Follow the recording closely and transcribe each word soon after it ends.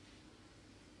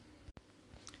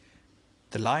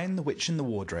The Lion, the Witch and the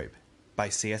Wardrobe by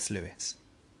C.S. Lewis.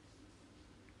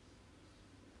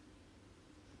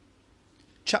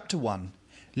 Chapter 1.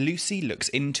 Lucy looks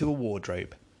into a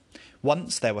wardrobe.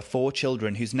 Once there were 4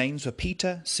 children whose names were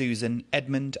Peter, Susan,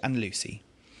 Edmund and Lucy.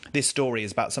 This story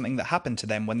is about something that happened to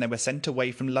them when they were sent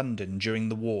away from London during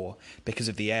the war because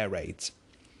of the air raids.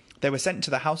 They were sent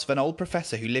to the house of an old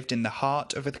professor who lived in the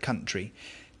heart of the country,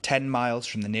 10 miles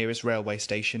from the nearest railway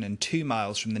station and 2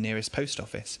 miles from the nearest post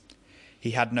office.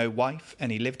 He had no wife,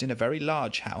 and he lived in a very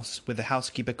large house with a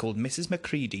housekeeper called Mrs.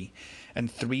 Macready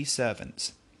and 3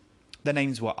 servants. Their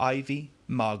names were Ivy,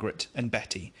 Margaret, and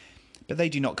Betty, but they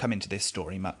do not come into this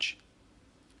story much.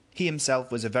 He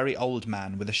himself was a very old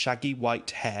man with a shaggy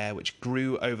white hair which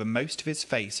grew over most of his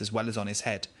face as well as on his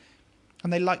head,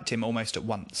 and they liked him almost at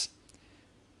once.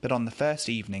 But on the first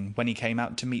evening, when he came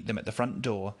out to meet them at the front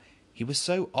door, he was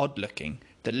so odd-looking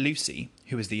that Lucy,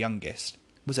 who was the youngest,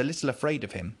 was a little afraid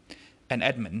of him, and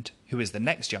Edmund, who was the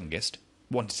next youngest,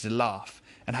 wanted to laugh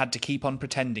and had to keep on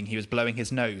pretending he was blowing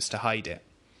his nose to hide it.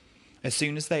 As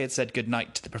soon as they had said good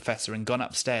night to the professor and gone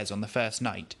upstairs on the first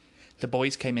night, the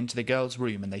boys came into the girls'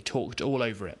 room and they talked all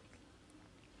over it.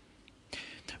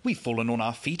 "We've fallen on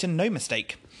our feet and no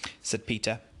mistake," said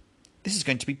Peter. "This is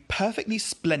going to be perfectly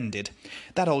splendid.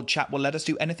 That old chap will let us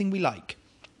do anything we like."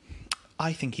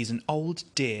 "I think he's an old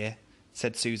dear,"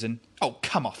 said Susan. "Oh,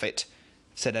 come off it,"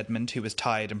 said Edmund, who was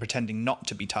tired and pretending not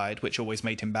to be tired, which always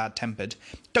made him bad-tempered.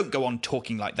 "Don't go on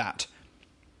talking like that."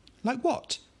 "Like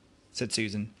what?" said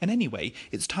Susan. "And anyway,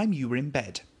 it's time you were in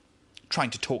bed."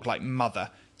 "Trying to talk like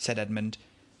mother," said Edmund.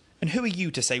 "And who are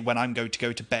you to say when I'm going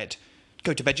to bed?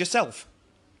 Go to bed yourself."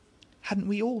 "Hadn't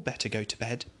we all better go to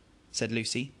bed?" said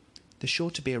Lucy. "There's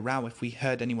sure to be a row if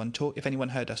anyone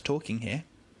heard us talking here."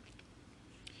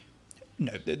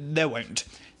 "No, there won't,"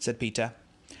 said Peter.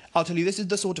 "I'll tell you, this is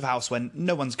the sort of house when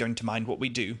no one's going to mind what we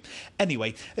do.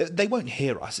 Anyway, they won't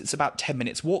hear us. It's about 10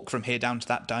 minutes' walk from here down to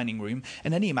that dining room,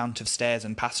 and any amount of stairs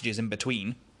and passages in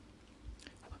between."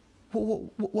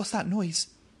 "What's that noise?"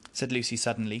 said Lucy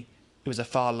suddenly. It was a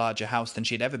far larger house than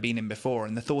she had ever been in before,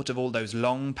 and the thought of all those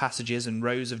long passages and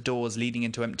rows of doors leading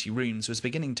into empty rooms was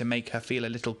beginning to make her feel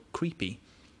a little creepy.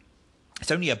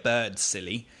 "It's only a bird,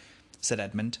 silly," said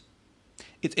Edmund.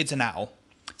 It's an owl,"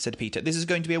 said Peter. "This is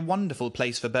going to be a wonderful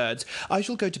place for birds. I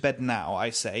shall go to bed now, I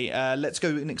say. Let's go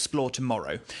and explore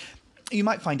tomorrow. You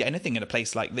might find anything in a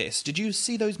place like this. Did you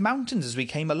see those mountains as we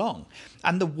came along?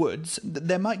 And the woods?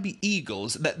 There might be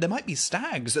eagles. There might be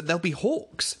stags. There'll be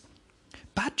hawks."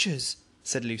 "Badgers,"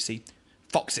 said Lucy.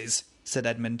 "Foxes," said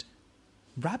Edmund.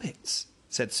 "Rabbits,"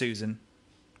 said Susan.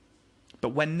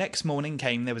 But when next morning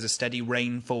came, there was a steady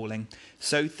rain falling,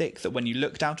 so thick that when you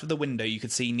looked out of the window you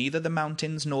could see neither the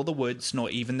mountains nor the woods nor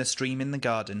even the stream in the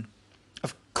garden.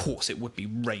 "Of course it would be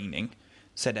raining,"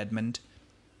 said Edmund.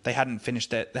 They had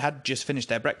just finished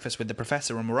their breakfast with the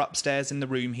professor and were upstairs in the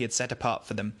room he had set apart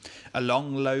for them, a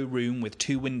long low room with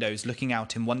 2 windows looking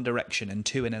out in one direction and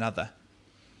 2 in another.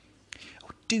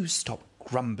 "Oh, do stop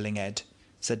grumbling, Ed,"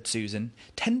 said Susan.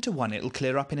 10 to 1 it'll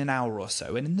clear up in an hour or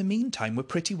so, and in the meantime we're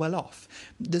pretty well off.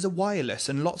 There's a wireless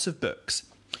and lots of books."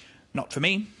 "Not for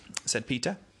me," said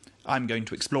Peter. "I'm going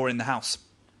to explore in the house."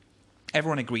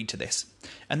 Everyone agreed to this,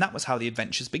 and that was how the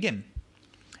adventures begin.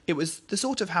 It was the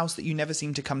sort of house that you never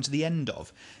seem to come to the end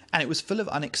of, and it was full of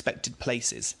unexpected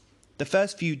places. The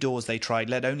first few doors they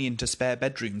tried led only into spare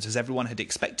bedrooms, as everyone had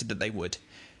expected that they would,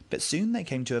 but soon they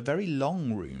came to a very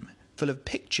long room, full of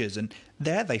pictures, and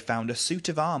there they found a suit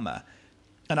of armour,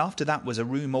 and after that was a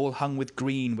room all hung with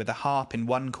green with a harp in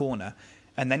one corner,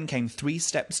 and then came 3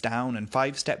 steps down and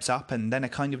 5 steps up, and then a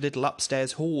kind of little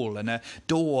upstairs hall, and a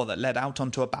door that led out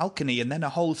onto a balcony, and then a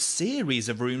whole series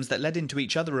of rooms that led into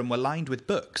each other and were lined with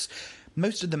books,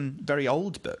 most of them very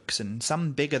old books, and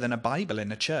some bigger than a Bible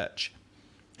in a church.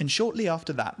 And shortly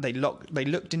after that they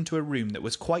looked into a room that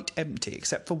was quite empty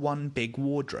except for one big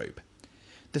wardrobe,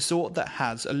 the sort that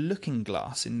has a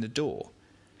looking-glass in the door.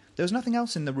 There was nothing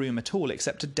else in the room at all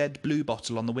except a dead blue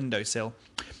bottle on the window-sill.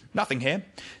 "Nothing here,"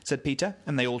 said Peter,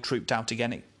 and they all trooped out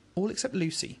again, all except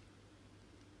Lucy.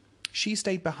 She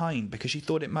stayed behind because she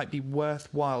thought it might be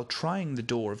worthwhile trying the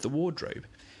door of the wardrobe,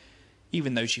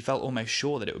 even though she felt almost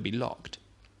sure that it would be locked.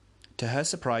 To her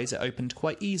surprise, it opened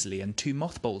quite easily, and 2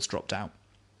 mothballs dropped out.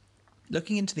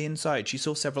 Looking into the inside, she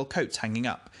saw several coats hanging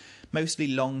up, mostly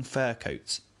long fur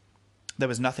coats. There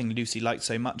was nothing Lucy liked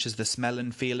so much as the smell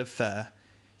and feel of fur.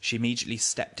 She immediately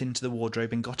stepped into the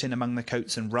wardrobe and got in among the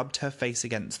coats and rubbed her face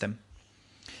against them,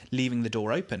 leaving the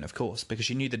door open, of course, because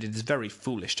she knew that it is very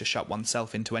foolish to shut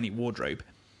oneself into any wardrobe.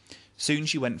 Soon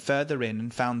she went further in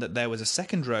and found that there was a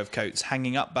second row of coats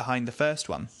hanging up behind the first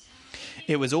one.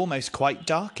 It was almost quite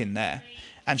dark in there,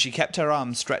 and she kept her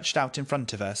arms stretched out in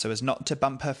front of her so as not to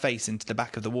bump her face into the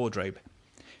back of the wardrobe.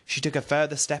 She took a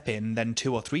further step in, then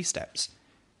 2 or 3 steps,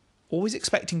 always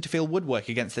expecting to feel woodwork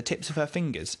against the tips of her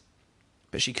fingers,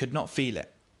 but she could not feel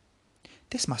it.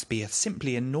 This must be a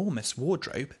simply enormous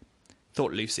wardrobe,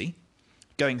 thought Lucy,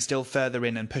 going still further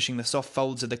in and pushing the soft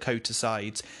folds of the coat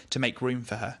aside to make room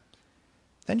for her.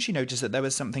 Then she noticed that there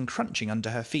was something crunching under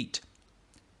her feet.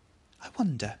 I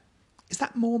wonder, is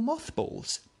that more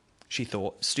mothballs? She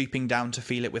thought, stooping down to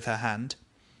feel it with her hand.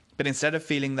 But instead of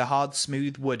feeling the hard,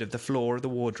 smooth wood of the floor of the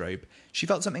wardrobe, she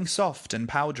felt something soft and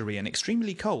powdery and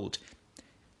extremely cold.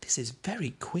 This is very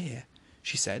queer,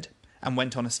 she said, and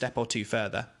went on a step or 2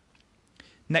 further.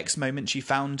 Next moment she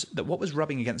found that what was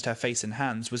rubbing against her face and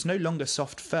hands was no longer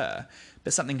soft fur,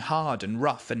 but something hard and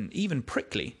rough and even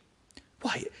prickly.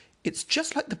 Why, it's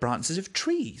just like the branches of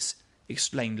trees,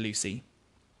 exclaimed Lucy.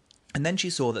 And then she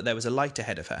saw that there was a light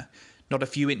ahead of her, not a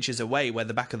few inches away where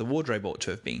the back of the wardrobe ought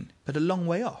to have been, but a long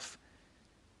way off.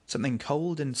 Something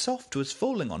cold and soft was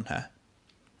falling on her.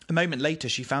 A moment later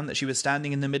she found that she was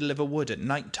standing in the middle of a wood at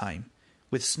night time,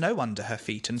 with snow under her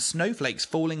feet and snowflakes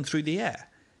falling through the air.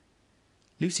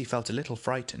 Lucy felt a little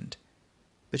frightened,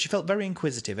 but she felt very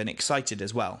inquisitive and excited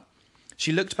as well.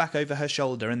 She looked back over her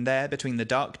shoulder, and there, between the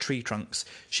dark tree trunks,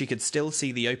 she could still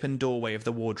see the open doorway of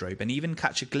the wardrobe and even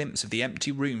catch a glimpse of the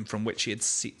empty room from which she had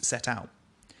set out.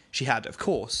 She had, of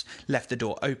course, left the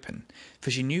door open, for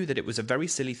she knew that it was a very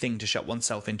silly thing to shut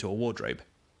oneself into a wardrobe.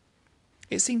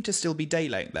 It seemed to still be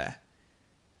daylight there.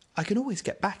 I can always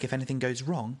get back if anything goes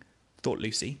wrong, thought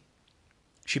Lucy.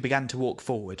 She began to walk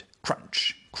forward,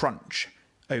 crunch, crunch,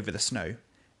 over the snow,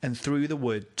 and through the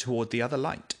wood toward the other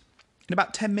light. In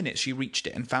about 10 minutes she reached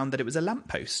it and found that it was a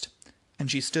lamp-post, and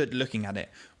she stood looking at it,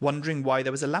 wondering why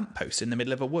there was a lamp-post in the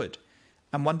middle of a wood,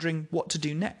 and wondering what to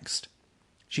do next.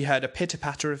 She heard a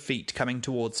pitter-patter of feet coming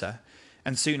towards her,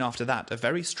 and soon after that a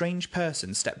very strange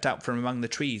person stepped out from among the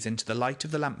trees into the light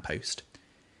of the lamp-post.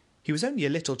 He was only a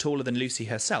little taller than Lucy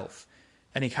herself,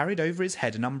 and he carried over his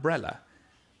head an umbrella,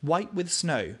 white with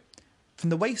snow. From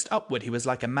the waist upward he was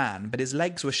like a man, but his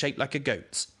legs were shaped like a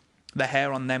goat's. The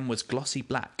hair on them was glossy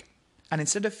black, and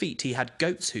instead of feet he had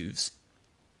goat's hooves.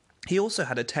 He also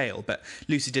had a tail, but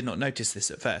Lucy did not notice this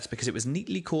at first because it was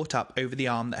neatly caught up over the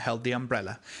arm that held the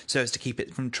umbrella, so as to keep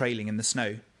it from trailing in the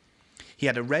snow. He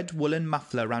had a red woolen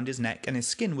muffler round his neck, and his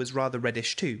skin was rather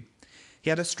reddish too. He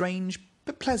had a strange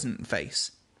but pleasant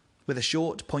face, with a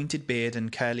short pointed beard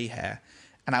and curly hair,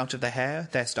 and out of the hair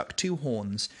there stuck 2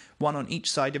 horns, one on each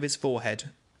side of his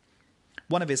forehead.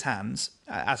 One of his hands,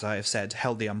 as I have said,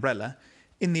 held the umbrella.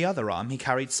 In the other arm he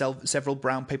carried several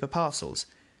brown paper parcels.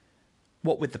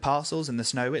 What with the parcels and the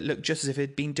snow, it looked just as if he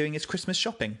had been doing his Christmas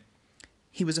shopping.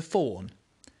 He was a fawn,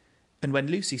 and when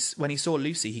he saw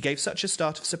Lucy, he gave such a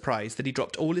start of surprise that he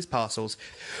dropped all his parcels.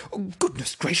 "Oh,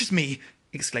 goodness gracious me!"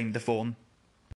 exclaimed the fawn.